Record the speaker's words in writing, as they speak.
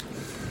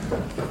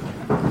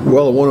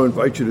Well, I want to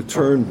invite you to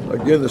turn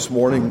again this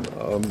morning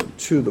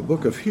to the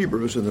book of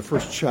Hebrews in the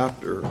first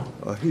chapter,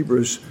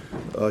 Hebrews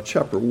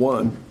chapter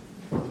 1.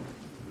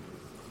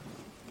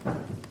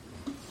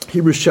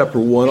 Hebrews chapter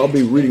 1, I'll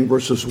be reading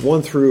verses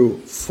 1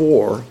 through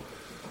 4,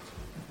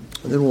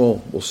 and then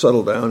we'll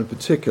settle down in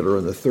particular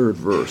in the third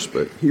verse.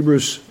 But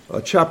Hebrews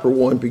chapter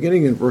 1,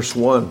 beginning in verse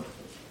 1.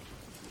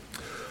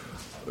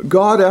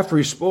 God, after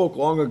he spoke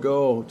long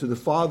ago to the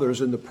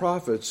fathers and the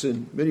prophets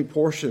in many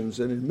portions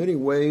and in many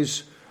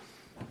ways,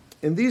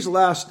 in these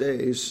last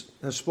days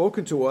has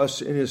spoken to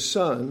us in his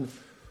Son,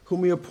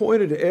 whom he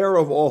appointed heir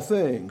of all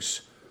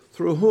things,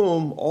 through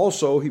whom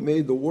also he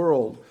made the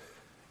world.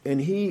 And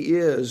he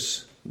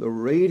is the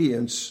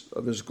radiance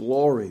of his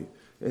glory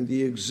and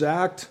the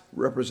exact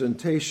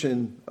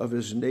representation of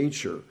his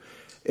nature,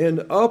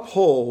 and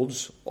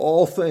upholds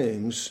all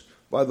things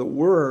by the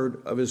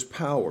word of his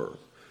power.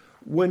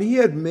 When he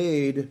had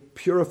made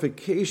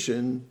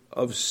purification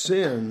of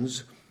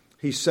sins,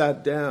 he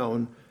sat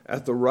down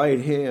at the right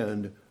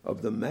hand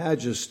of the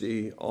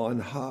majesty on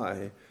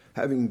high,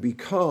 having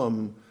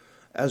become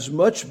as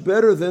much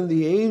better than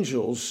the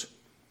angels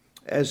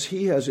as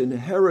he has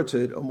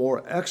inherited a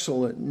more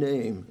excellent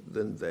name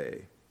than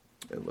they.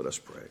 And let us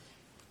pray.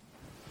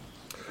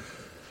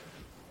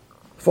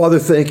 Father,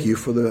 thank you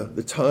for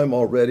the time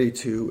already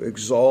to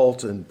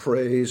exalt and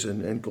praise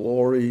and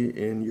glory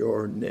in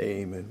your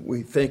name. And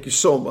we thank you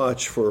so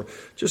much for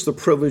just the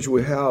privilege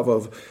we have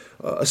of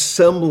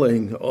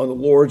assembling on the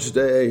Lord's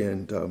Day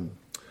and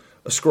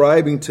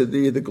ascribing to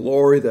thee the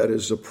glory that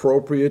is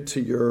appropriate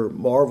to your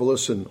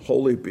marvelous and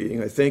holy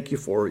being. I thank you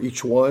for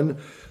each one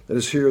that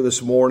is here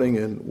this morning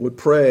and would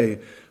pray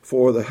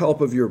for the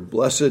help of your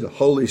blessed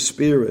Holy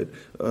Spirit,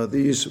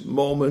 these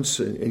moments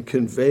in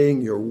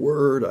conveying your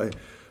word. I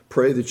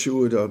pray that you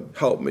would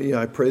help me.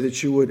 I pray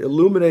that you would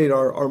illuminate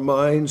our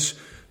minds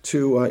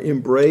to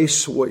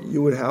embrace what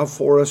you would have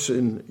for us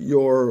in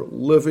your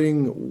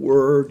living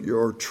word,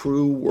 your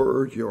true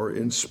word, your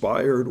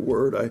inspired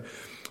word. I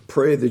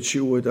pray that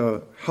you would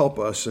help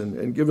us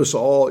and give us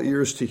all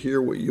ears to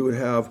hear what you would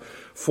have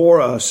for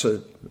us,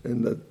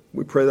 and that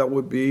we pray that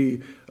would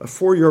be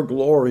for your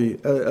glory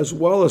as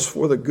well as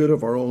for the good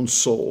of our own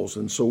souls.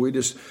 And so we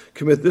just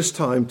commit this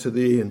time to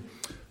thee and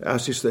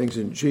ask these things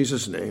in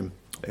Jesus' name.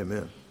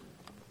 Amen.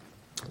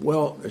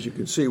 Well, as you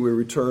can see, we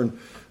return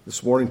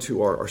this morning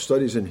to our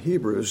studies in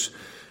Hebrews,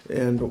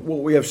 and what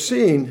we have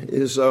seen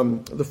is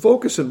the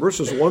focus in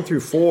verses 1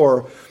 through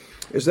 4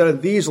 is that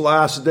in these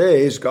last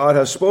days, God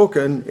has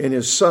spoken in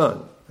his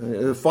Son.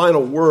 The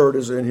final word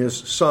is in his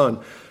Son.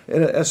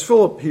 And as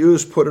Philip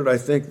Hughes put it, I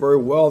think very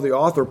well, the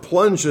author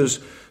plunges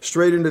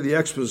straight into the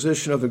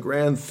exposition of the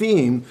grand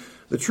theme,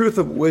 the truth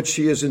of which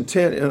he is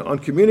intent on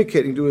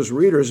communicating to his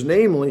readers,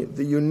 namely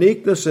the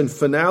uniqueness and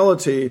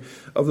finality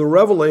of the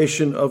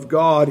revelation of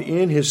God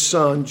in his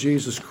Son,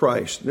 Jesus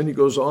Christ. And then he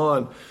goes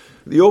on.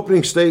 The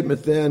opening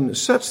statement then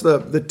sets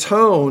the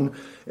tone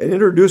and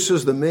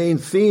introduces the main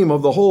theme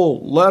of the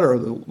whole letter,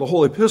 the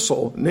whole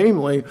epistle,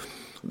 namely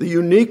the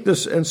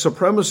uniqueness and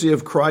supremacy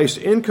of Christ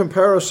in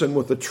comparison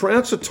with the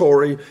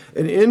transitory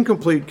and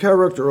incomplete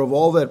character of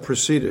all that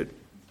preceded.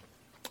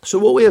 So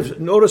what we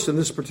have noticed in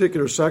this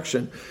particular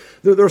section,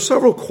 there are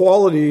several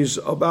qualities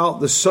about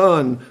the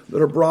Son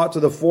that are brought to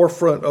the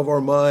forefront of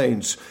our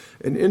minds.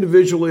 And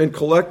individually and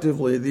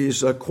collectively,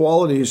 these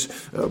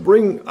qualities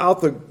bring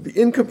out the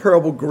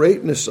incomparable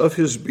greatness of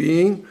his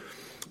being.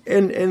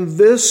 And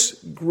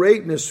this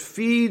greatness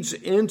feeds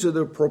into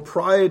the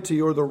propriety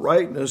or the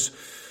rightness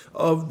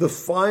of the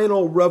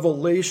final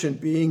revelation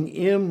being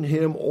in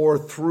him or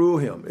through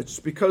him. It's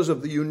because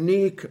of the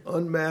unique,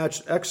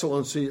 unmatched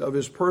excellency of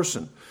his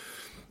person.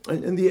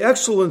 And the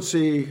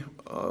excellency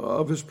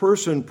of his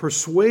person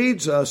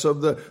persuades us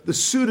of the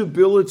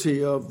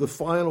suitability of the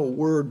final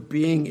word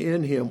being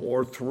in him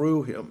or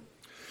through him.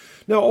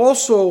 Now,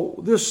 also,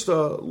 this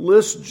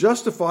list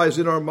justifies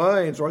in our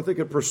minds, or I think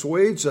it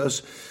persuades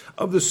us,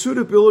 of the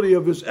suitability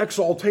of his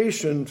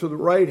exaltation to the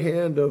right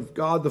hand of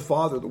God the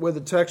Father. The way the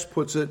text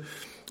puts it,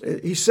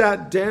 he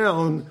sat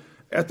down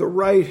at the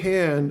right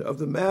hand of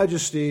the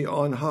majesty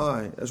on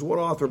high. As one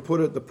author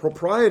put it, the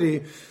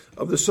propriety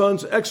of the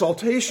Son's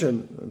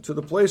exaltation to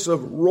the place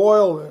of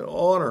royal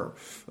honor.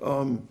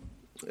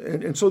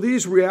 And so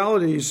these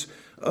realities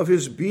of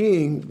his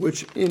being,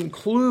 which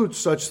include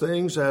such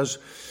things as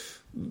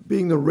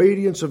being the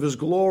radiance of his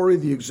glory,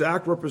 the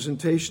exact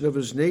representation of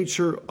his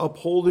nature,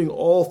 upholding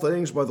all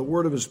things by the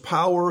word of his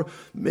power,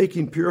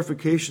 making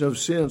purification of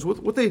sins.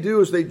 What they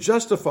do is they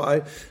justify,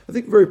 I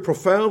think very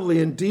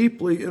profoundly and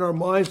deeply in our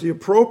minds, the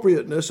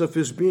appropriateness of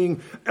his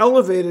being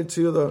elevated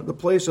to the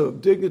place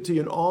of dignity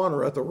and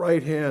honor at the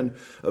right hand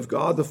of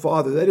God the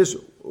Father. That is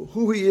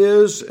who he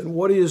is and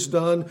what he has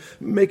done,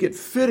 make it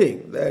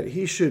fitting that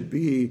he should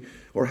be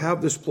or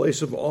have this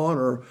place of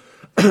honor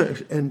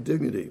and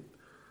dignity.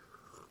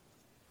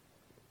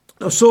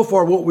 Now, so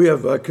far, what we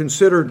have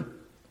considered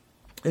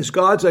is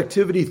God's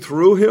activity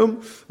through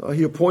him.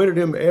 He appointed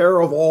him heir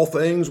of all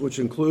things, which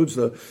includes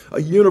a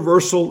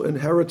universal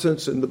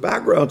inheritance. And the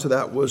background to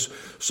that was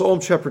Psalm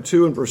chapter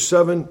 2 and verse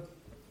 7.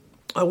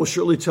 I will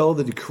surely tell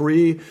the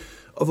decree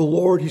of the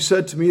Lord. He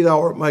said to me, thou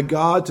art my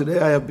God. Today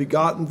I have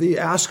begotten thee.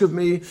 Ask of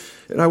me,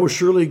 and I will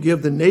surely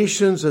give the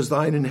nations as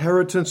thine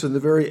inheritance and the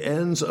very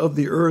ends of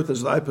the earth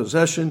as thy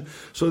possession.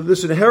 So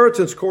this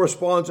inheritance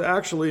corresponds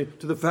actually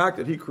to the fact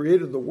that he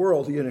created the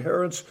world. He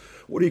inherits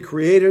what he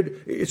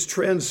created. It's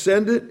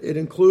transcendent. It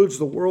includes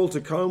the world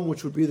to come,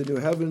 which would be the new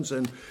heavens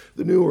and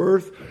the new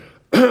earth.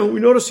 We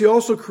notice he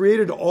also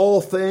created all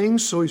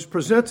things. So he's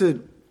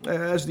presented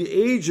as the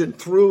agent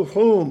through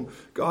whom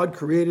God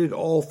created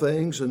all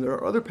things. And there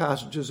are other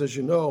passages, as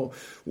you know,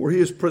 where he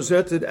is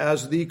presented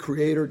as the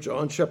creator,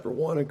 John chapter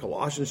 1 and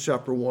Colossians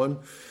chapter 1.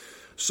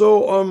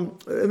 So,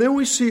 and then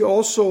we see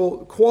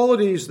also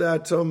qualities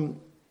that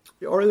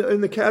are in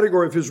the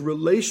category of his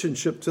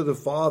relationship to the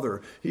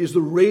Father. He is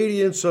the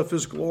radiance of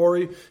his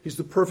glory. He's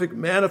the perfect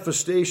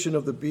manifestation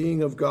of the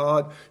being of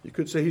God. You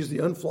could say he's the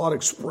unflawed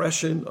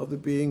expression of the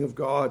being of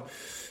God.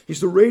 He's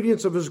the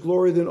radiance of his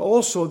glory, then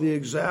also the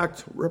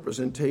exact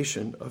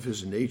representation of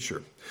his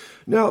nature.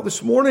 Now,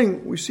 this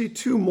morning, we see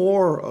two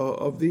more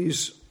of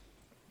these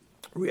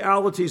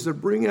realities that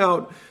bring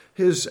out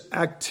his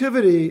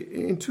activity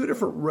in two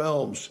different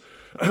realms.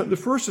 The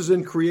first is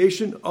in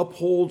creation,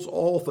 upholds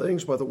all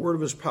things by the word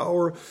of his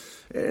power.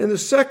 And the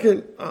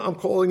second, I'm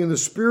calling in the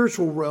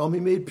spiritual realm, he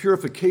made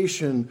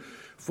purification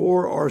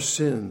for our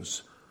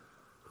sins.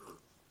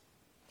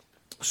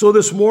 So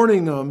this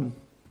morning,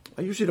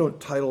 I usually don't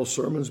title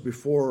sermons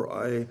before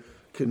I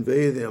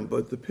convey them,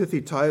 but the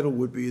pithy title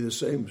would be the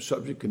same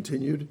subject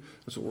continued.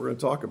 That's what we're going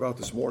to talk about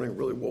this morning,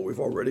 really what we've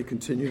already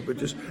continued, but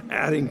just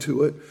adding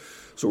to it.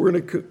 So we're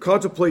going to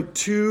contemplate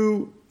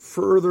two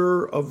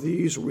further of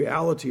these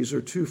realities,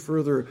 or two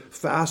further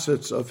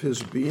facets of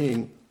his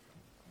being.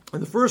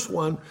 And the first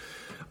one,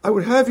 I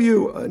would have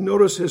you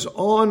notice his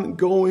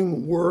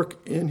ongoing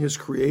work in his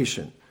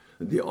creation.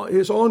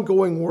 His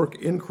ongoing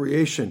work in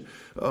creation,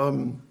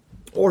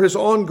 or his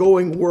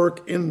ongoing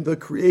work in the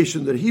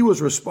creation that he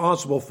was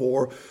responsible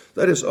for,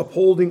 that is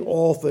upholding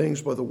all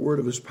things by the word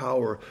of his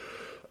power.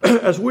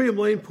 As William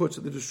Lane puts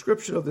it, the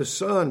description of the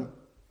Son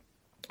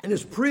in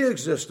his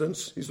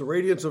pre-existence, he's the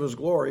radiance of his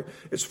glory,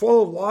 it's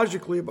followed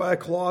logically by a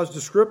clause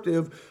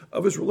descriptive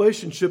of his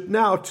relationship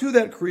now to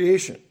that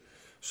creation.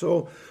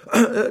 So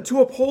to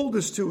uphold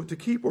is to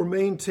keep or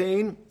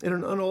maintain in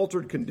an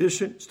unaltered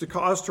condition. It's to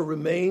cause to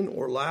remain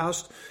or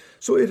last.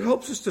 So it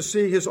helps us to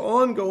see his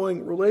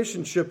ongoing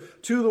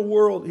relationship to the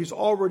world he's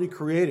already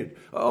created.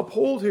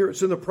 Uphold here,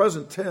 it's in the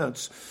present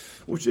tense,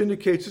 which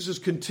indicates this is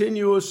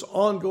continuous,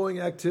 ongoing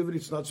activity.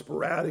 It's not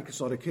sporadic.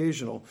 It's not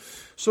occasional.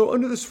 So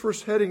under this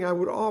first heading, I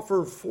would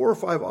offer 4 or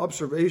 5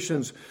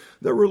 observations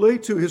that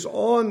relate to the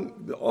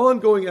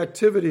ongoing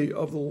activity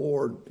of the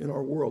Lord in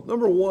our world.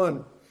 Number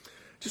one,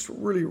 just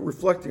really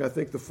reflecting, I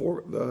think, the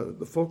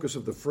focus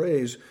of the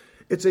phrase,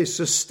 it's a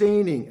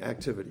sustaining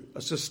activity,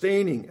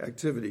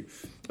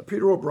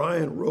 Peter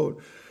O'Brien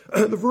wrote,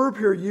 the verb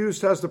here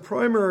used has the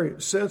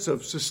primary sense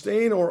of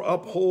sustain or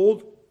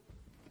uphold.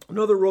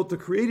 Another wrote, the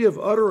creative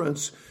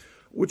utterance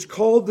which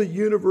called the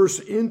universe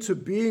into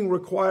being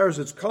requires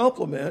its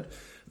complement,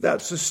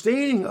 that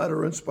sustaining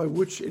utterance by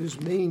which it is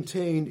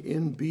maintained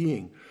in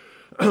being.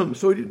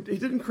 So he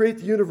didn't create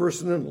the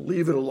universe and then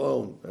leave it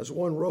alone. As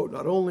one wrote,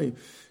 not only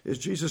is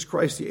Jesus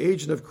Christ the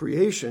agent of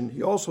creation,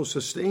 he also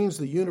sustains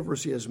the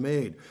universe he has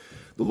made.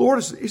 The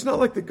Lord he's not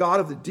like the God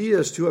of the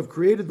deists who have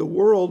created the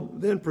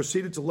world, then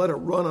proceeded to let it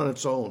run on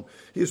its own.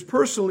 He is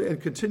personally and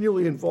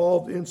continually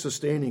involved in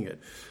sustaining it.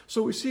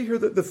 So we see here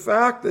that the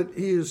fact that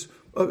he is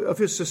of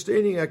his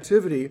sustaining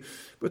activity,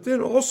 but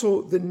then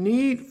also the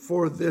need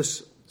for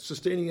this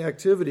sustaining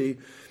activity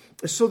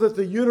so that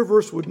the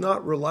universe would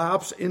not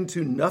relapse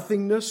into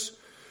nothingness.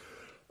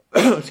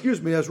 Excuse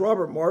me, as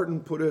Robert Martin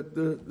put it,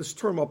 this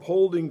term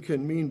upholding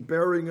can mean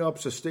bearing up,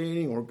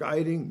 sustaining, or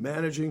guiding,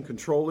 managing,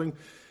 controlling.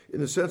 In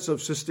the sense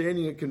of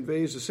sustaining, it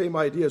conveys the same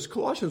idea as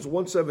Colossians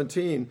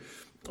 1:17,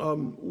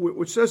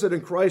 which says that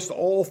in Christ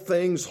all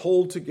things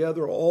hold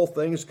together, all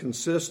things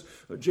consist.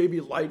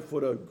 J.B.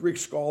 Lightfoot, a Greek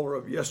scholar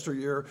of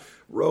yesteryear,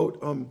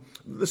 wrote,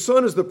 the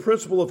Son is the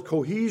principle of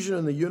cohesion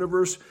in the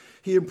universe.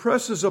 He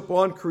impresses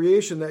upon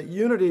creation that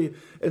unity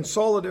and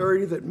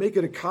solidarity that make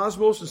it a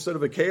cosmos instead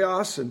of a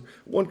chaos. And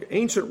one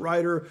ancient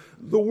writer,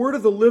 the word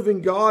of the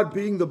living God,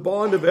 being the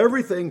bond of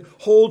everything,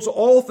 holds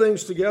all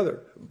things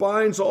together,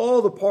 binds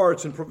all the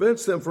parts, and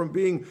prevents them from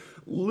being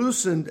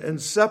loosened and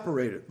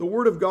separated. The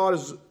word of God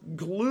is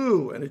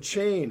glue and a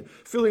chain,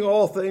 filling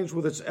all things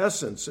with its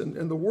essence.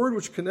 And the word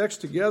which connects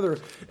together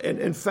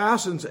and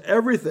fastens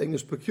everything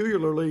is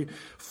peculiarly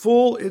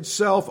full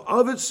itself,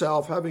 of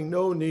itself, having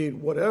no need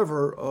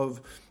whatever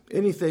of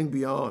anything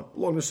beyond.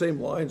 Along the same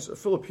lines,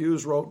 Philip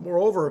Hughes wrote,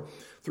 moreover,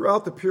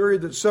 throughout the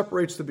period that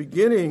separates the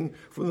beginning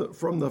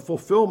from the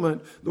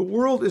fulfillment, the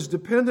world is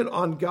dependent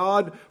on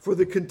God for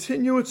the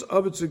continuance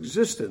of its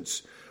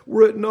existence.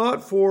 Were it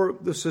not for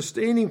the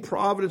sustaining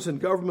providence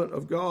and government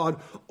of God,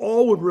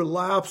 all would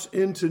relapse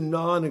into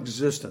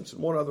non-existence.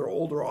 And one other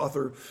older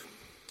author,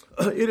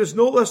 it is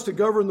no less to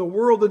govern the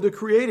world than to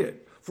create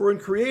it. For in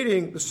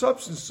creating, the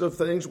substance of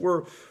things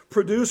were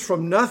produced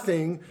from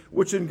nothing,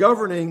 which in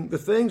governing the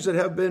things that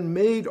have been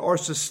made are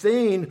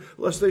sustained,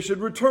 lest they should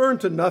return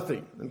to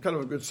nothing. And kind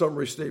of a good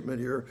summary statement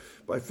here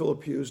by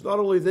Philip Hughes. Not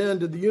only then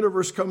did the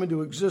universe come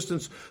into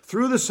existence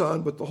through the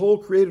Son, but the whole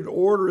created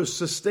order is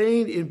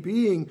sustained in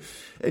being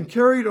and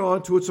carried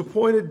on to its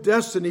appointed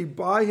destiny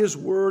by his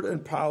word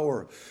and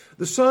power.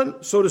 The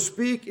Son, so to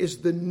speak, is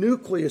the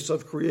nucleus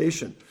of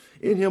creation.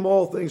 In him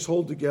all things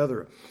hold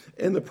together,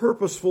 and the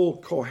purposeful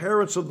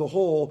coherence of the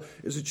whole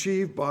is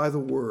achieved by the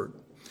Word.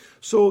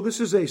 So this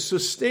is a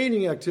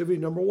sustaining activity,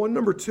 number one.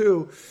 Number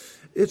two,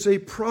 it's a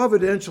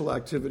providential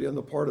activity on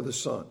the part of the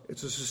Son.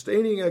 It's a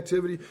sustaining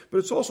activity, but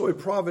it's also a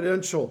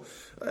providential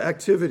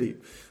activity.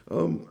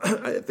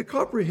 The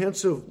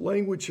comprehensive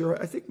language here,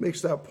 I think,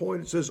 makes that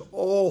point. It says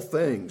all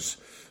things.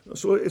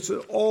 So it's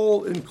an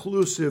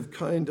all-inclusive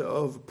kind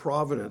of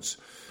providence.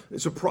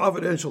 It's a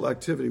providential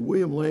activity.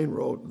 William Lane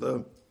wrote,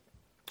 The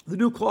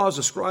new clause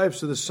ascribes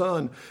to the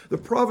Son the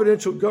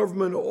providential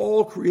government of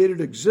all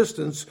created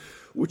existence,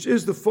 which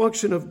is the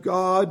function of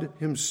God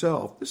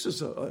himself. This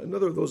is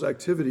another of those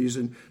activities,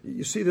 and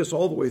you see this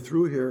all the way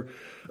through here,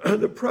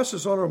 that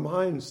presses on our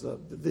minds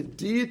the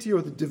deity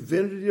or the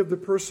divinity of the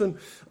person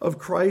of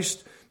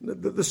Christ.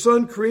 The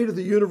Son created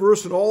the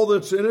universe and all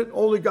that's in it.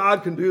 Only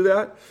God can do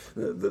that.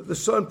 The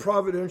Son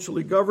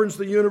providentially governs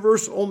the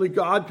universe. Only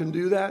God can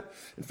do that.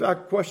 In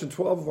fact, question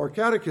 12 of our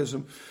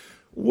catechism,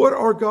 what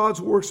are God's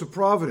works of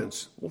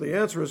providence? Well, the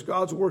answer is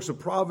God's works of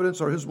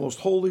providence are his most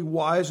holy,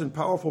 wise, and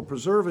powerful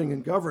preserving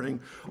and governing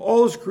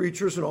all his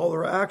creatures and all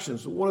their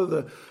actions. One of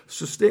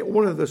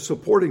the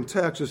supporting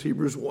texts is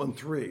Hebrews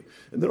 1:3.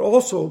 And then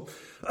also,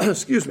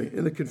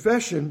 in the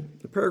confession,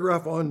 the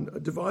paragraph on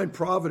divine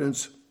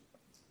providence,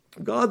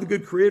 God, the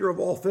good creator of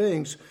all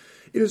things,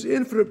 in his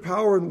infinite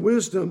power and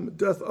wisdom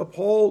doth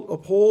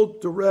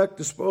uphold, direct,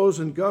 dispose,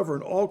 and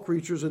govern all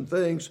creatures and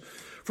things,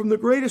 from the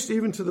greatest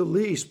even to the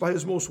least, by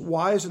his most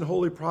wise and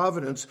holy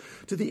providence,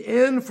 to the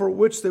end for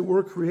which they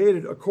were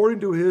created,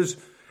 according to his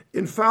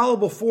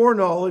infallible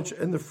foreknowledge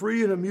and the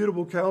free and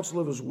immutable counsel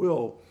of his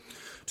will,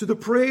 to the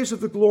praise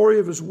of the glory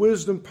of his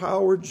wisdom,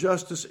 power,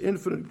 justice,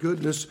 infinite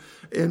goodness,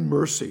 and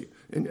mercy.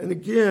 And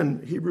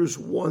again, Hebrews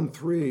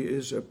 1:3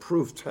 is a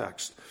proof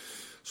text.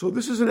 So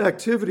this is an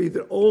activity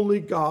that only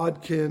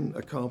God can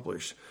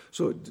accomplish.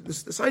 So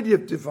this idea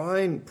of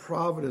divine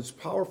providence,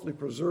 powerfully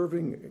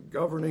preserving and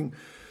governing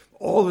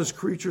all his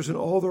creatures and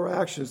all their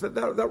actions,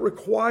 that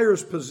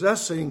requires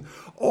possessing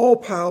all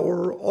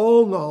power,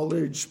 all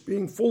knowledge,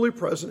 being fully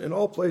present in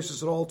all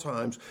places at all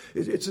times.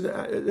 It's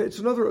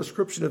another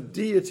ascription of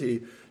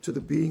deity to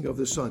the being of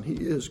the Son. He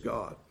is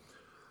God.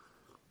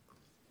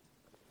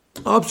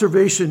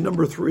 Observation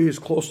number 3 is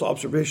close to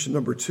observation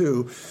number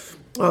 2.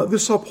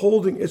 This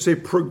upholding, it's a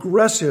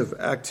progressive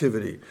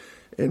activity.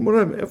 And what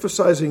I'm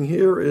emphasizing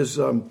here is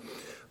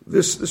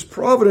this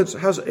providence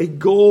has a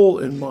goal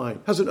in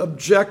mind, has an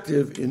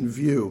objective in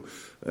view.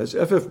 As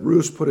F.F.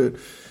 Bruce put it,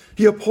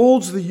 he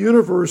upholds the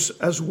universe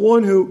as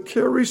one who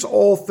carries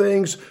all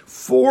things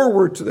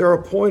forward to their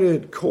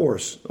appointed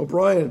course.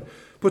 O'Brien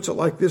puts it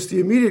like this: the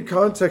immediate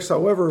context,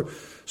 however,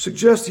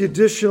 suggests the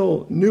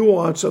additional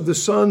nuance of the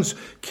Son's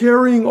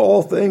carrying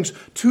all things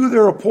to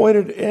their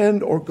appointed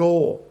end or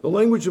goal. The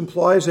language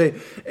implies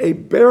a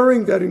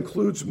bearing that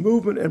includes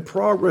movement and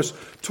progress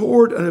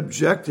toward an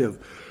objective.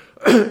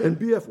 And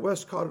B.F.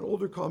 Westcott, an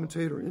older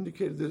commentator,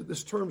 indicated that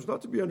this term is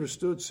not to be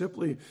understood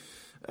simply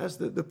as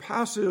the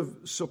passive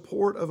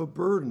support of a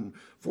burden.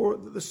 For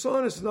the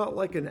Son is not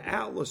like an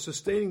atlas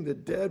sustaining the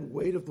dead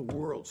weight of the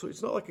world. So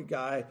it's not like a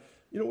guy,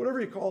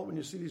 whatever you call it when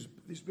you see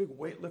these big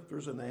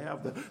weightlifters and they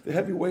have the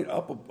heavy weight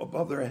up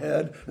above their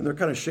head and they're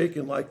kind of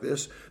shaking like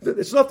this.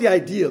 It's not the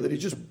idea that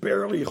he's just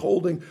barely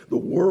holding the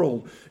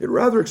world. It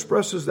rather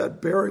expresses that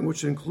bearing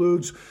which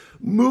includes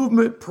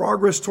movement,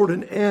 progress toward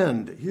an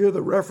end. Here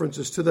the reference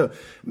is to the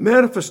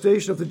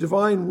manifestation of the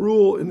divine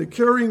rule in the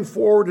carrying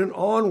forward and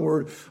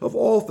onward of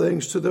all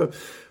things to the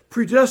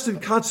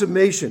predestined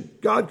consummation.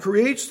 God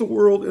creates the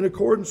world in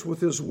accordance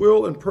with his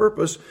will and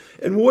purpose,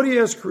 and what he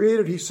has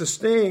created, he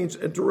sustains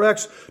and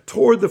directs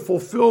toward the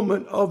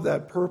fulfillment of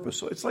that purpose.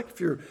 So it's like if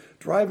you're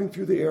driving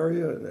through the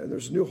area and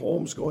there's new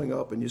homes going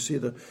up and you see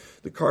the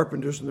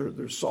carpenters and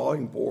they're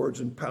sawing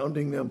boards and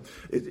pounding them.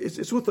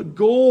 It's with a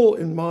goal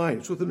in mind.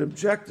 It's with an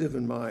objective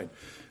in mind.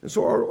 And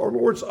so our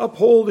Lord's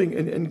upholding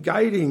and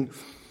guiding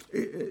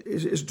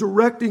is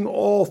directing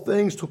all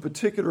things to a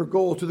particular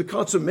goal, to the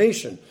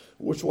consummation,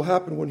 which will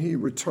happen when he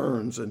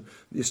returns and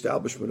the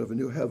establishment of a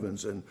new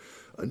heavens and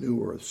a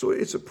new earth. So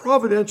it's a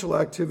providential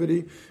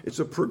activity. It's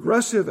a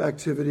progressive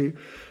activity.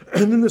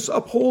 And then this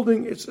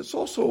upholding, it's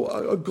also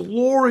a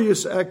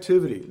glorious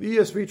activity. The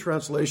ESV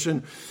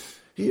translation,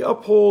 he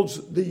upholds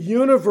the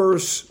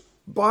universe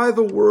by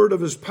the word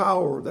of his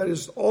power. That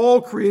is,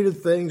 all created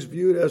things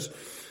viewed as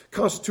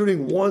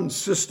constituting one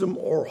system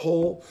or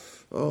whole.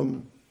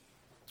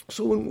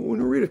 So when we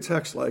read a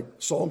text like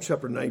Psalm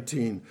chapter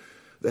 19,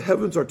 The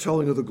heavens are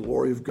telling of the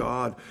glory of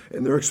God,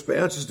 and their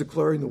expanse is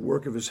declaring the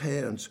work of his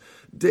hands.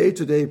 Day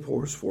to day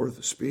pours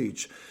forth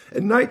speech,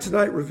 and night to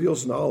night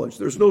reveals knowledge.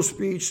 There's no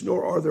speech,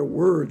 nor are there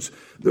words.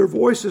 Their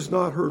voice is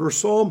not heard. Or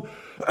Psalm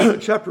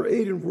chapter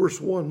 8 and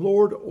verse 1,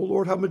 Lord, O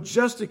Lord, how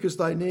majestic is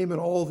thy name in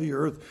all the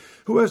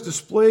earth, who has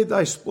displayed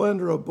thy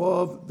splendor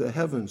above the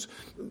heavens.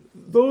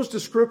 Those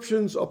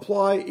descriptions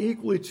apply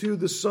equally to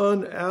the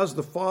Son as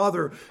the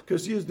Father,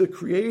 because he is the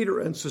creator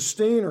and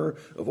sustainer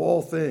of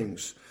all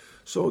things.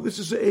 So this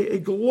is a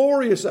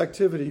glorious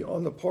activity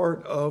on the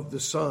part of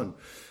the Son.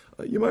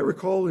 You might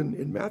recall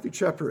in Matthew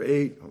chapter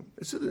 8,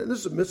 this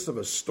is the midst of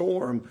a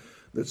storm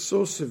that's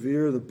so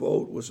severe the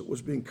boat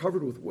was being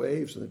covered with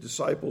waves, and the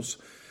disciples,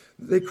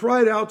 they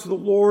cried out to the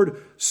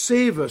Lord,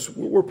 save us,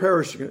 we're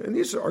perishing. And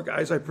these are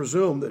guys, I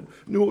presume, that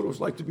knew what it was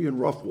like to be in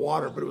rough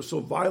water, but it was so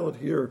violent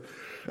here.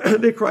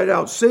 And they cried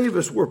out, save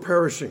us, we're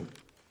perishing.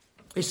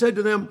 He said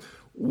to them,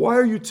 why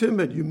are you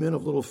timid, you men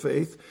of little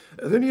faith?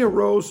 And then he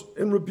arose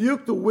and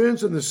rebuked the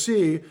winds and the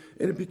sea,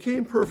 and it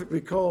became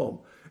perfectly calm.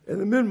 And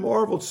the men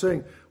marveled,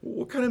 saying,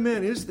 what kind of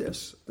man is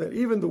this, that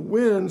even the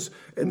winds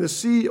and the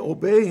sea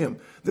obey him?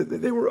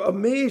 They were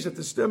amazed at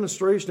this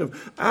demonstration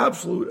of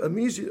absolute,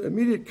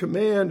 immediate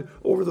command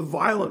over the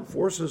violent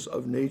forces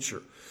of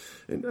nature.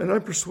 And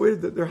I'm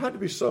persuaded that there had to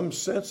be some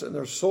sense in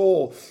their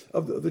soul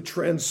of the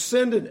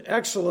transcendent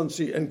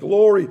excellency and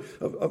glory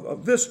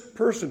of this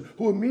person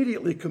who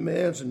immediately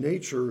commands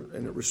nature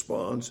and it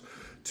responds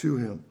to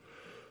him.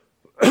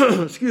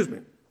 Excuse me.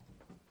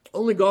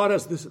 Only God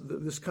has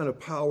this kind of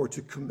power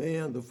to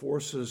command the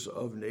forces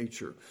of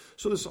nature.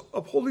 So this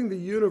upholding the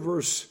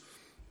universe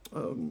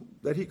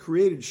that he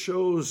created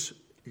shows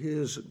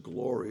his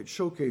glory. It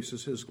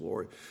showcases his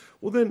glory.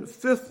 Well, then,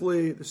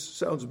 fifthly, this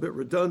sounds a bit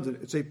redundant,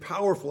 it's a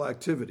powerful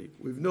activity.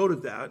 We've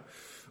noted that.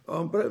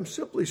 But I'm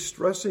simply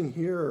stressing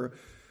here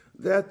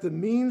that the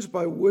means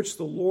by which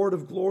the Lord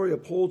of glory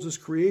upholds his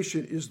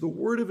creation is the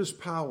word of his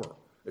power.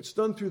 It's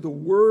done through the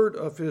word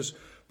of his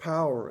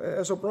power.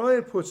 As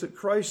O'Brien puts it,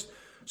 Christ's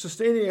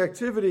sustaining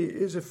activity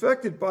is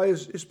effected by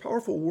his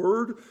powerful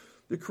word,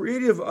 the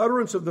creative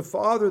utterance of the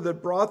Father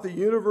that brought the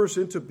universe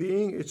into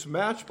being. It's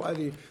matched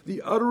by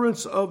the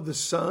utterance of the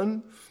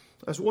Son.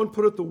 As one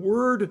put it, the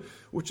word,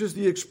 which is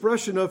the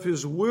expression of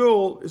his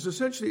will, is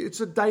essentially, it's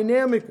a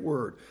dynamic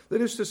word.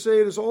 That is to say,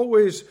 it is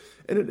always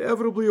and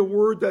inevitably a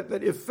word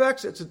that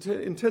effects its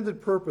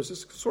intended purpose.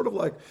 It's sort of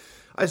like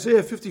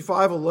Isaiah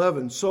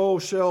 55:11, so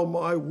shall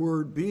my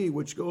word be,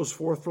 which goes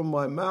forth from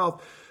my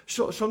mouth,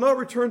 shall not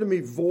return to me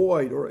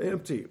void or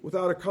empty,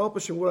 without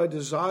accomplishing what I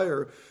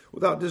desire,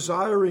 without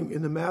desiring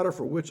in the matter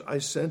for which I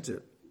sent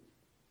it.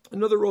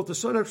 Another wrote, the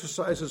Son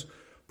exercises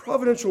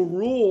providential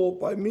rule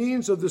by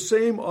means of the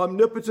same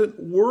omnipotent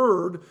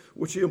word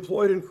which he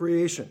employed in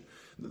creation.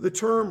 The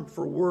term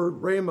for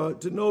word, rhema,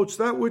 denotes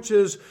that which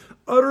is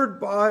uttered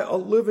by a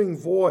living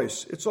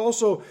voice. It's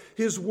also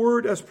his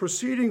word as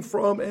proceeding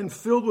from and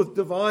filled with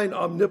divine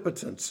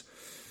omnipotence.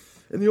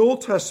 In the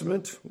Old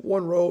Testament,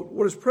 one wrote,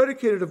 what is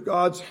predicated of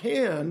God's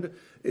hand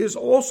is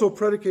also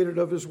predicated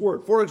of his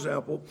word. For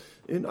example,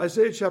 in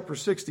Isaiah chapter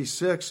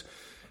 66,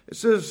 it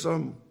says,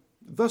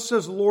 thus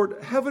says the Lord,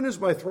 heaven is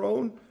my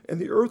throne, and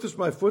the earth is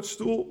my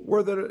footstool.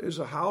 Where there is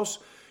a house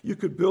you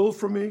could build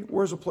for me,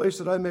 where's a place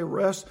that I may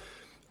rest?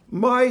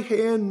 My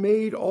hand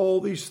made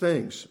all these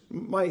things.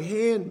 My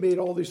hand made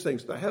all these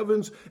things, the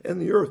heavens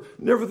and the earth.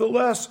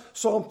 Nevertheless,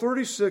 Psalm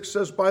 36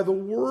 says, by the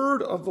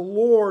word of the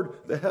Lord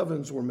the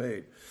heavens were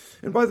made,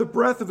 and by the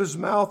breath of his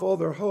mouth all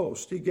their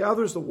host. He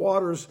gathers the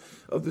waters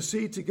of the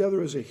sea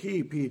together as a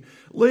heap. He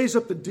lays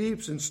up the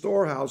deeps in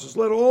storehouses.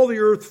 Let all the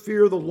earth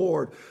fear the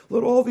Lord.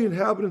 Let all the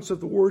inhabitants of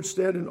the world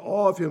stand in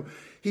awe of him.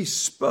 He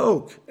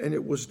spoke, and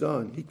it was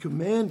done. He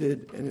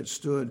commanded, and it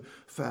stood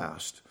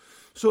fast.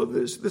 So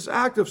this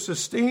act of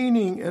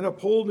sustaining and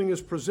upholding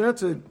is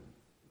presented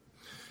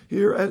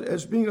here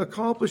as being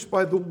accomplished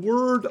by the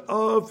word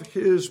of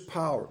his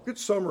power. Good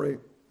summary.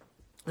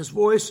 His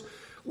voice,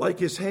 like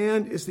his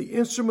hand, is the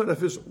instrument of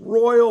his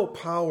royal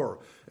power.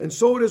 And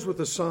so it is with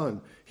the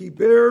Son. He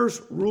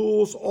bears,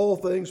 rules all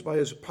things by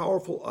his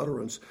powerful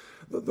utterance.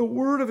 The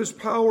word of his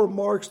power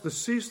marks the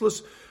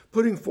ceaseless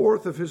putting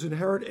forth of his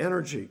inherent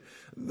energy.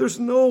 There's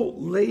no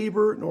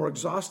labor nor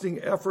exhausting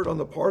effort on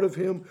the part of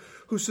him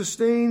who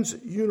sustains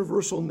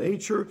universal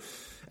nature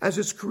as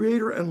its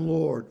creator and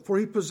Lord. For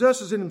he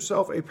possesses in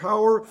himself a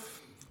power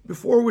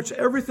before which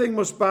everything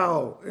must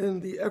bow,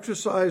 and the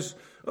exercise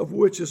of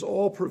which is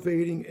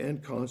all-pervading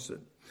and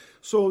constant.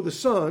 So the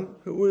Son,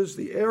 who is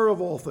the heir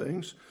of all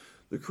things,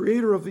 the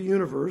creator of the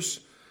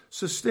universe,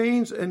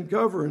 sustains and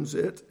governs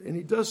it, and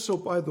he does so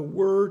by the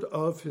word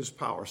of his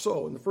power.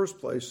 So, in the first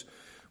place,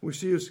 we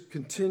see his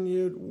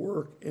continued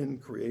work in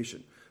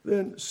creation.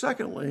 Then,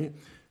 secondly,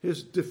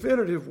 his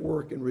definitive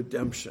work in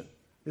redemption.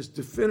 His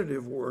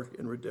definitive work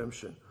in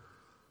redemption.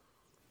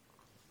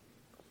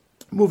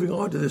 Moving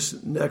on to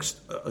this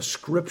next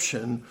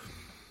ascription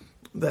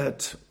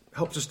that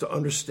helps us to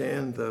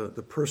understand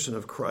the person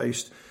of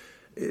Christ.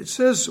 It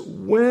says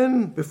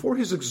before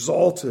he's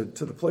exalted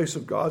to the place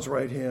of God's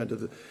right hand,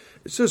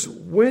 it says,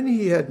 when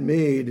he had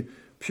made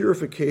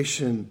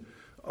purification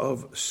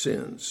of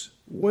sins.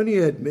 When he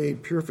had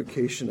made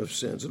purification of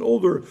sins. An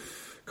older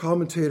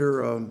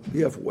commentator,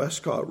 B.F.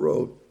 Westcott,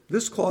 wrote,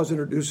 this clause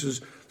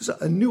introduces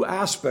a new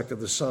aspect of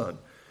the Son.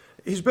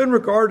 He's been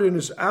regarded in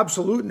his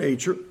absolute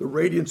nature, the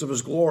radiance of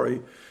his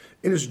glory,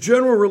 in his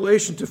general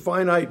relation to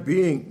finite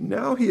being.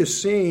 Now he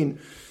is seen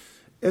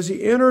as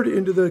he entered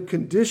into the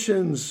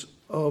conditions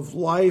of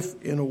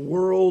life in a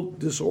world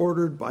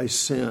disordered by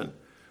sin.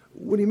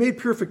 When he made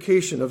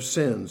purification of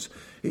sins,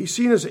 he's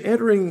seen as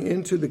entering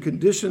into the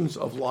conditions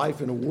of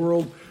life in a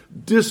world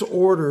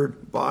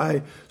disordered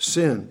by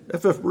sin.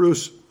 F.F.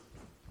 Bruce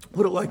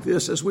put it like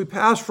this: as we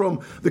pass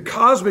from the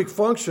cosmic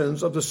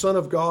functions of the Son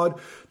of God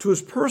to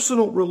his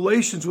personal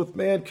relations with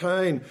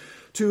mankind,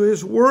 to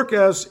his work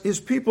as his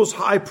people's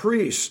high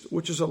priest,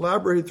 which is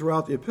elaborated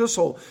throughout the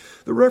epistle,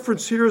 the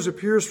reference here, as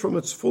appears from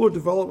its fuller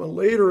development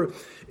later,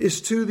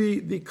 is to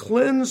the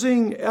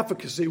cleansing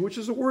efficacy, which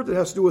is a word that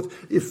has to do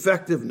with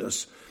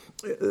effectiveness.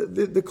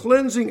 The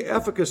cleansing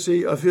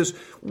efficacy of his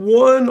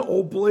one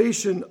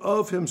oblation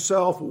of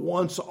himself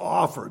once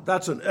offered.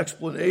 That's an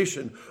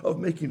explanation of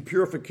making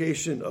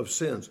purification of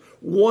sins.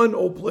 One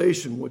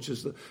oblation, which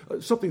is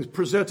something that's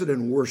presented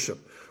in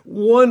worship.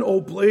 One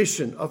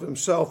oblation of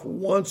himself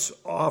once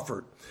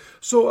offered.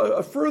 So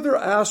a further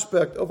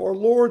aspect of our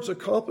Lord's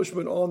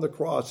accomplishment on the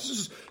cross. This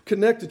is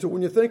connected to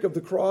when you think of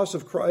the cross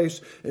of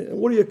Christ and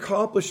what he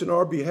accomplished in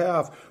our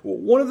behalf.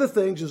 One of the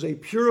things is a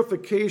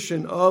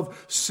purification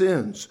of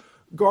sins.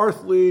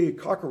 Garth Lee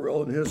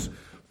Cockerill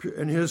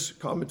in his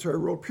commentary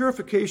wrote,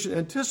 purification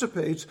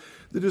anticipates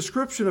the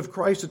description of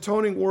Christ's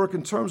atoning work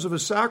in terms of a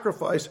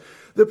sacrifice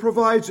that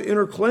provides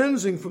inner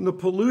cleansing from the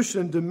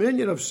pollution and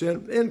dominion of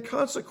sin and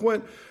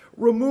consequent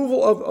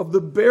removal of the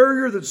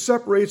barrier that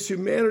separates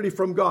humanity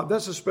from God.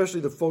 That's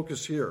especially the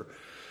focus here.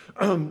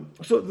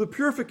 So the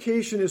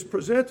purification is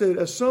presented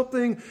as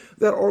something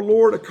that our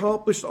Lord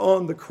accomplished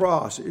on the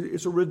cross.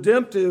 It's a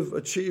redemptive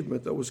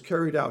achievement that was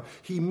carried out.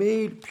 He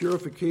made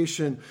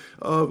purification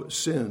of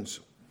sins.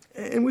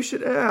 And we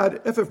should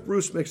add, F.F.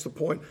 Bruce makes the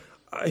point,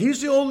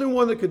 he's the only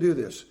one that could do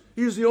this.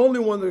 He's the only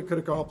one that could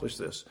accomplish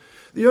this.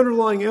 The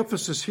underlying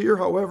emphasis here,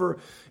 however,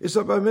 is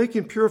that by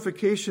making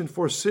purification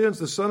for sins,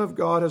 the Son of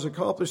God has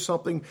accomplished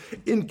something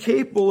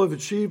incapable of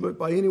achievement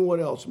by anyone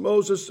else.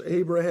 Moses,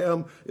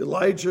 Abraham,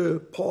 Elijah,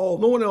 Paul,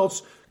 no one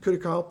else could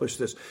accomplish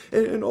this.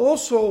 And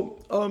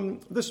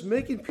also, this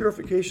making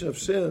purification of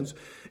sins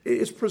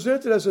is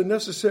presented as a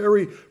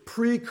necessary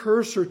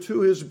precursor to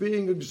his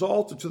being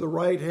exalted to the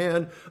right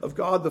hand of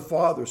God the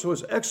Father. So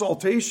his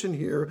exaltation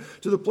here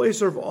to the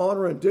place of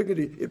honor and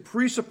dignity, it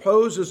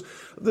presupposes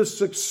the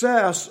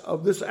success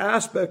of this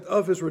aspect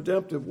of his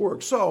redemptive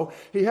work. So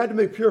he had to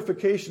make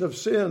purification of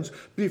sins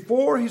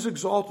before he's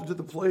exalted to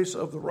the place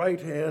of the right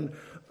hand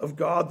of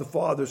God the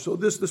Father. So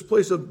this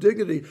place of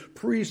dignity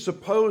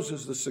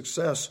presupposes the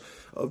success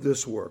of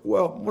this work.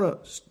 Well, I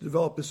want to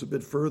develop this a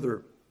bit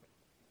further.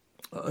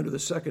 Under the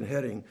second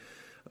heading,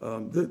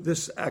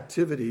 this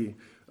activity,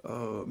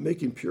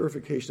 making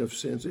purification of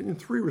sins, in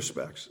three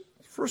respects.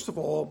 First of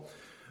all,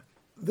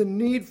 the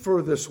need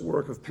for this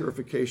work of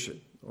purification,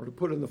 or to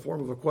put it in the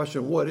form of a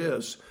question, what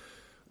is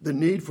the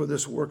need for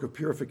this work of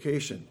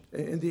purification?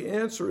 And the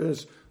answer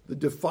is the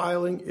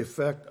defiling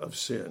effect of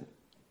sin.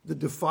 The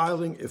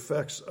defiling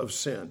effects of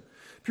sin.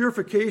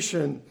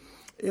 Purification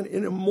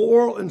in a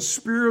moral and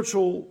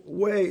spiritual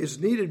way is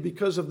needed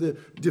because of the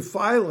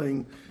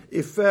defiling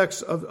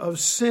effects of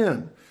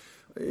sin.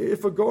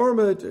 If a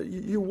garment,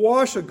 you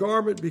wash a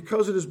garment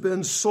because it has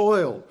been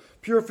soiled.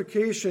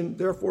 Purification,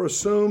 therefore,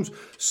 assumes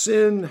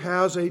sin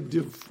has a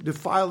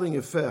defiling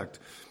effect.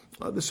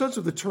 The sense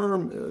of the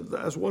term,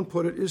 as one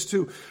put it, is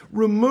to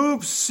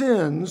remove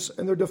sins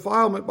and their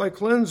defilement by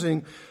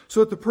cleansing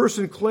so that the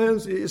person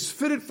cleansed is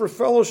fitted for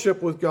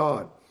fellowship with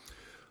God.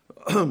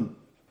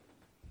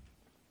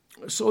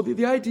 So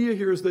the idea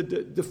here is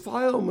that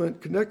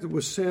defilement connected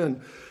with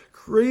sin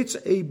creates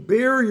a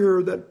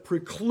barrier that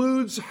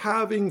precludes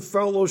having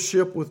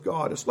fellowship with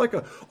God. It's like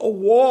a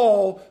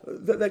wall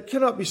that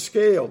cannot be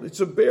scaled. It's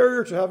a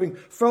barrier to having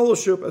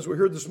fellowship, as we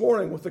heard this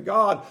morning, with a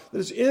God that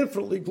is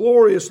infinitely,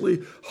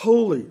 gloriously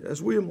holy.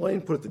 As William Lane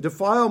put it, the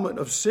defilement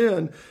of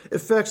sin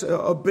affects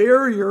a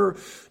barrier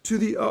to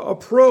the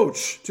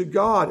approach to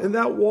God, and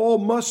that wall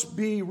must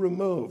be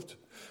removed.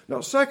 Now,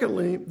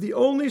 secondly, the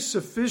only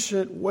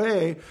sufficient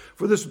way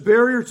for this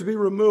barrier to be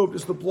removed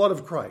is the blood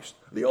of Christ.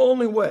 The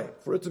only way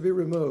for it to be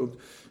removed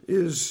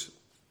is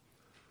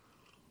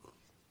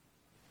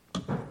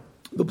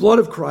the blood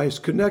of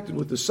Christ connected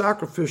with the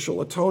sacrificial,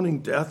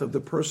 atoning death of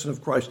the person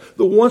of Christ.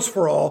 The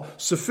once-for-all,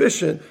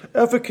 sufficient,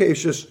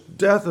 efficacious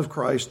death of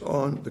Christ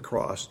on the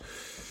cross.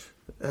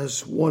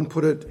 As one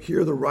put it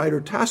here, the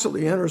writer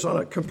tacitly enters on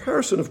a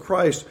comparison of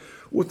Christ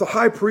with the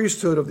high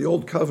priesthood of the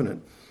Old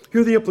Covenant.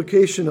 Here the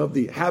implication of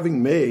the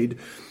having made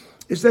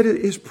is that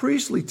his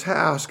priestly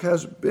task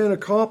has been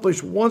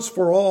accomplished once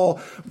for all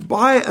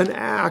by an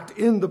act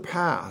in the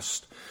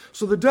past.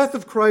 So the death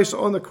of Christ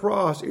on the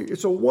cross,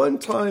 it's a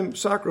one-time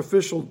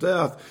sacrificial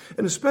death.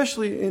 And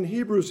especially in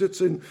Hebrews,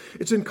 it's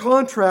in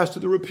contrast to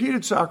the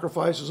repeated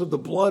sacrifices of the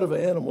blood of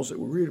animals that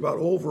we read about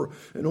over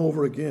and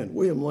over again.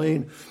 William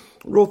Lane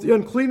wrote, the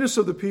uncleanness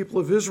of the people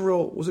of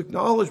Israel was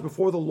acknowledged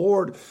before the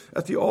Lord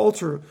at the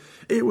altar.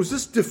 It was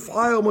this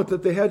defilement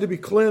that they had to be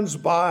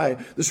cleansed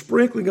by, the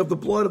sprinkling of the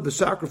blood of the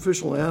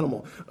sacrificial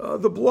animal.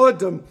 The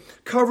blood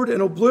covered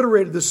and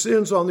obliterated the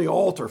sins on the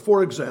altar.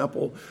 For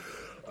example,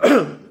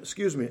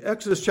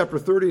 Exodus chapter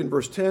 30 and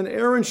verse 10,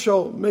 Aaron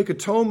shall make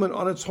atonement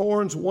on its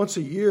horns once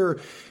a year.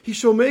 He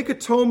shall make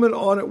atonement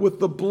on it with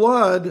the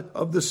blood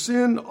of the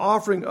sin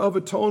offering of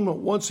atonement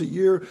once a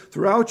year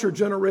throughout your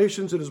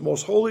generations. It is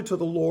most holy to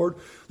the Lord.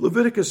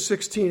 Leviticus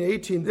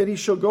 16:18, then he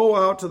shall go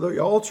out to the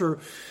altar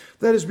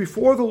that is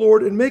before the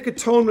Lord and make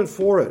atonement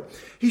for it.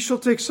 He shall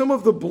take some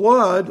of the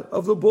blood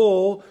of the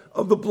bull,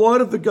 of the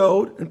blood of the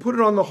goat, and put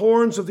it on the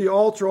horns of the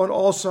altar on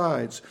all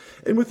sides.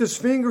 And with his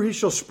finger he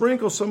shall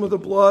sprinkle some of the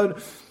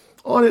blood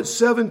on it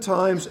 7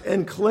 times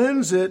and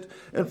cleanse it,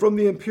 and from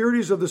the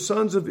impurities of the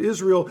sons of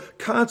Israel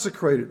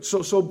consecrate it.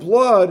 So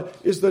blood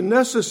is the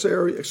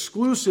necessary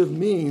exclusive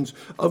means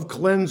of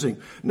cleansing.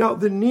 Now,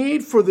 the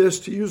need for this,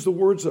 to use the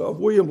words of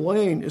William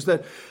Lane, is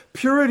that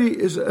purity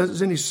is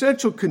an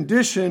essential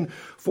condition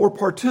for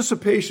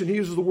participation. He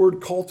uses the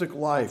word cultic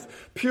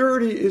life.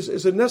 Purity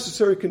is a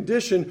necessary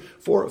condition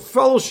for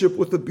fellowship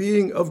with the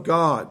being of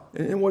God.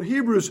 And what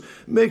Hebrews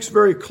makes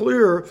very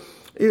clear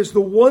is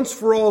the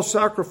once-for-all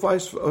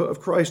sacrifice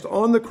of Christ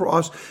on the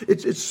cross.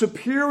 It's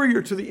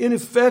superior to the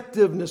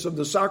ineffectiveness of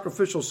the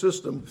sacrificial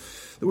system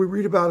that we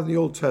read about in the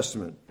Old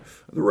Testament.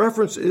 The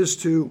reference is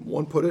to,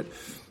 one put it,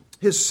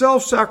 his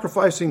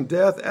self-sacrificing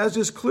death, as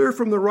is clear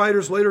from the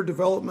writer's later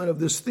development of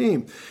this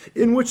theme,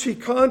 in which he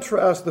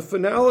contrasts the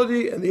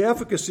finality and the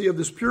efficacy of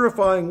this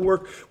purifying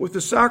work with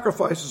the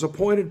sacrifices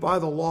appointed by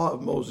the law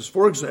of Moses.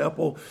 For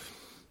example,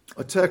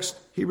 a text,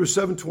 Hebrews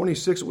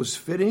 7:26, it was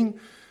fitting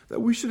that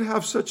we should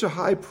have such a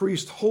high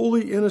priest,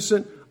 holy,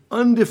 innocent,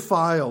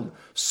 undefiled,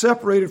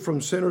 separated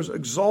from sinners,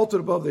 exalted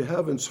above the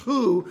heavens,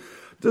 who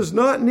does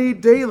not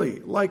need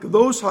daily, like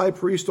those high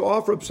priests, to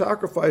offer up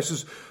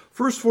sacrifices,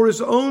 first for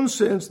his own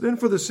sins, then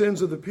for the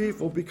sins of the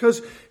people,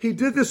 because he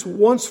did this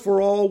once for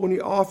all when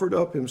he offered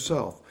up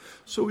himself.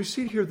 So we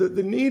see here that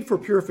the need for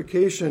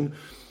purification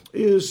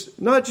is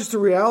not just the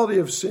reality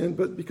of sin,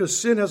 but because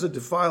sin has a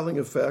defiling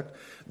effect,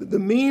 the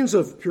means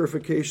of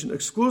purification,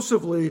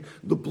 exclusively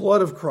the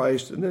blood of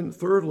Christ, and then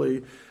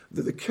thirdly,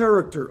 the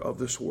character of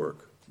this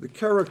work. The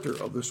character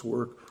of this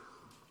work.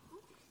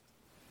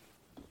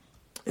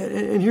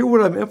 And here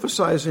what I'm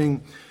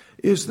emphasizing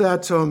is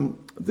that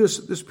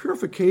this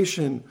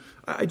purification,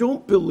 I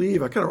don't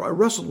believe, I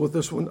wrestled with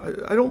this one,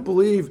 I don't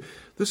believe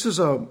this is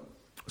a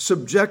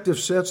subjective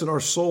sense in our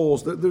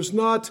souls. That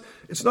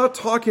it's not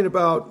talking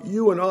about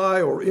you and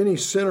I or any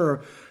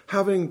sinner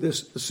having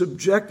this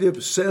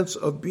subjective sense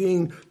of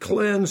being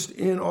cleansed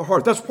in our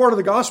heart. That's part of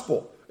the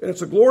gospel. And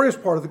it's a glorious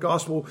part of the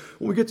gospel.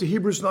 When we get to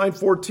Hebrews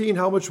 9:14,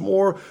 how much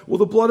more will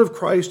the blood of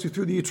Christ, who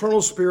through the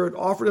eternal Spirit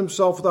offered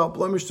himself without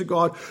blemish to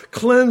God,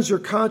 cleanse your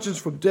conscience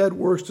from dead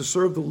works to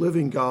serve the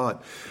living God?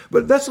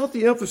 But that's not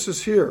the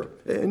emphasis here.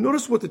 And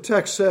notice what the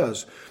text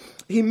says.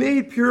 He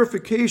made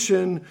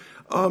purification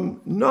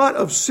not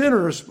of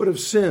sinners, but of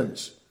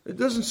sins. It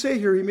doesn't say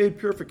here he made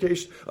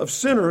purification of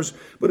sinners,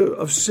 but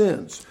of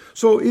sins.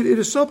 So it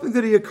is something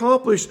that he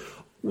accomplished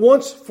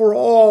once for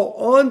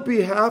all on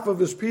behalf of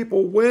his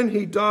people when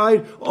he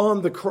died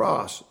on the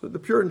cross. The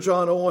Puritan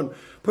John Owen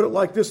put it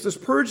like this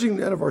purging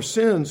then of our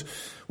sins,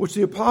 which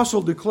the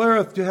apostle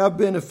declareth to have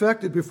been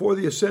effected before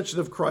the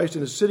ascension of Christ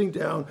and his sitting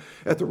down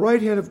at the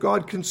right hand of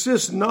God,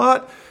 consists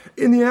not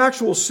in the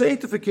actual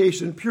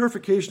sanctification and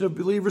purification of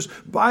believers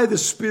by the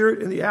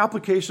Spirit and the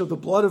application of the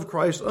blood of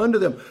Christ unto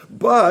them,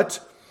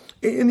 but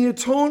in the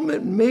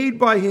atonement made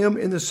by him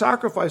in the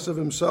sacrifice of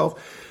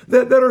himself,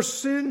 that our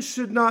sins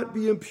should not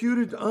be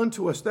imputed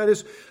unto us. That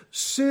is,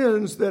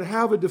 sins that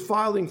have a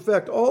defiling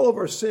effect, all of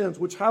our sins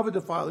which have a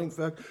defiling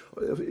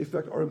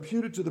effect are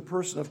imputed to the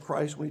person of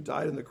Christ when he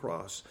died on the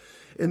cross.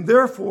 And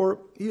therefore,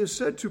 he is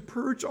said to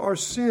purge our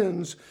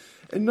sins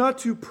and not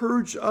to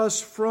purge us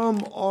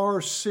from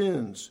our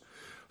sins.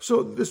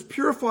 So this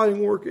purifying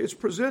work is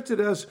presented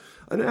as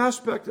an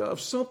aspect of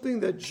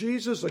something that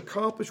Jesus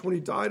accomplished when he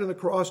died on the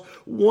cross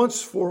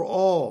once for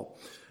all.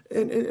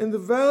 And the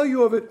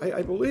value of it,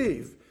 I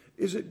believe,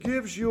 is it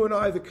gives you and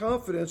I the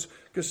confidence,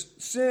 because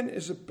sin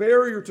is a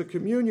barrier to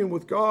communion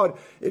with God.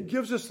 It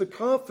gives us the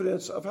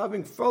confidence of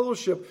having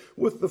fellowship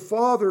with the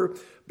Father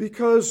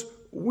because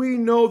we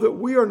know that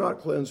we are not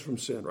cleansed from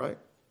sin, right?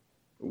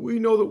 We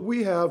know that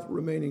we have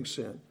remaining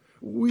sin.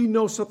 We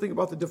know something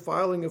about the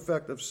defiling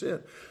effect of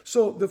sin.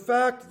 So the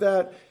fact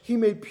that he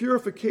made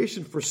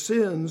purification for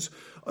sins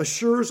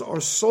assures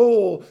our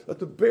soul that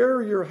the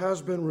barrier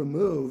has been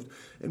removed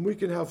and we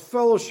can have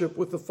fellowship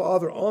with the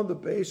Father on the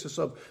basis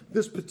of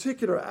this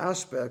particular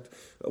aspect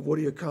of what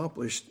he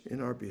accomplished in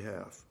our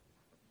behalf.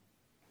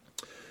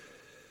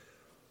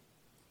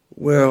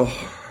 Well,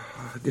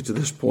 get to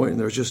this point and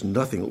there's just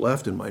nothing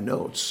left in my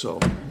notes, so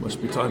it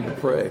must be time to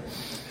pray.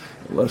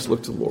 Let us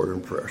look to the Lord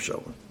in prayer,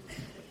 shall we?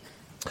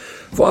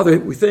 Father,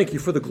 we thank you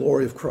for the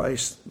glory of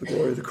Christ, the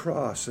glory of the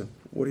cross, and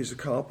what he's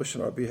accomplished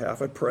on our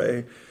behalf. I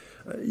pray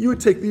you would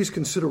take these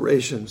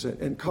considerations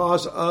and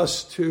cause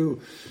us to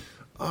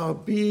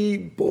be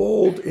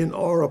bold in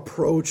our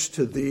approach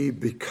to thee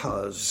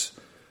because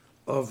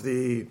of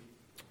the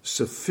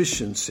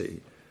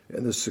sufficiency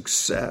and the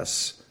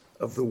success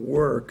of the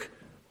work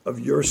of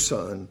your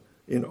Son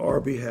in our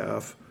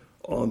behalf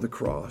on the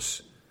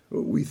cross.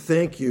 We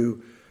thank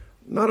you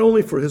not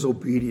only for his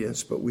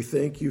obedience, but we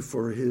thank you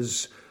for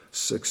his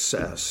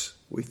success.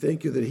 We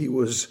thank you that he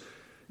was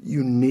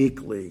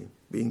uniquely,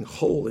 being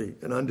holy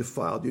and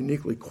undefiled,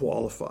 uniquely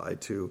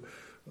qualified to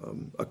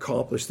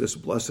accomplish this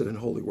blessed and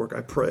holy work.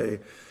 I pray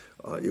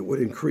it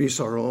would increase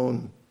our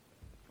own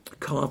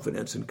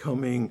confidence in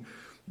coming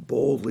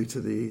boldly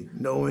to thee,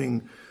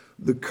 knowing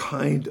the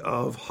kind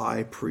of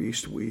high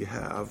priest we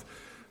have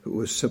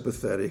who is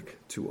sympathetic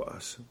to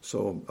us.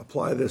 So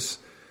apply this,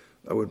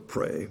 I would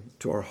pray,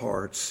 to our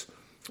hearts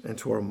and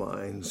to our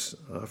minds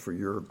for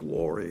your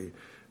glory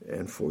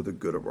and for the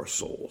good of our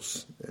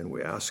souls. And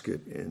we ask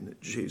it in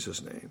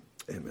Jesus' name.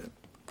 Amen.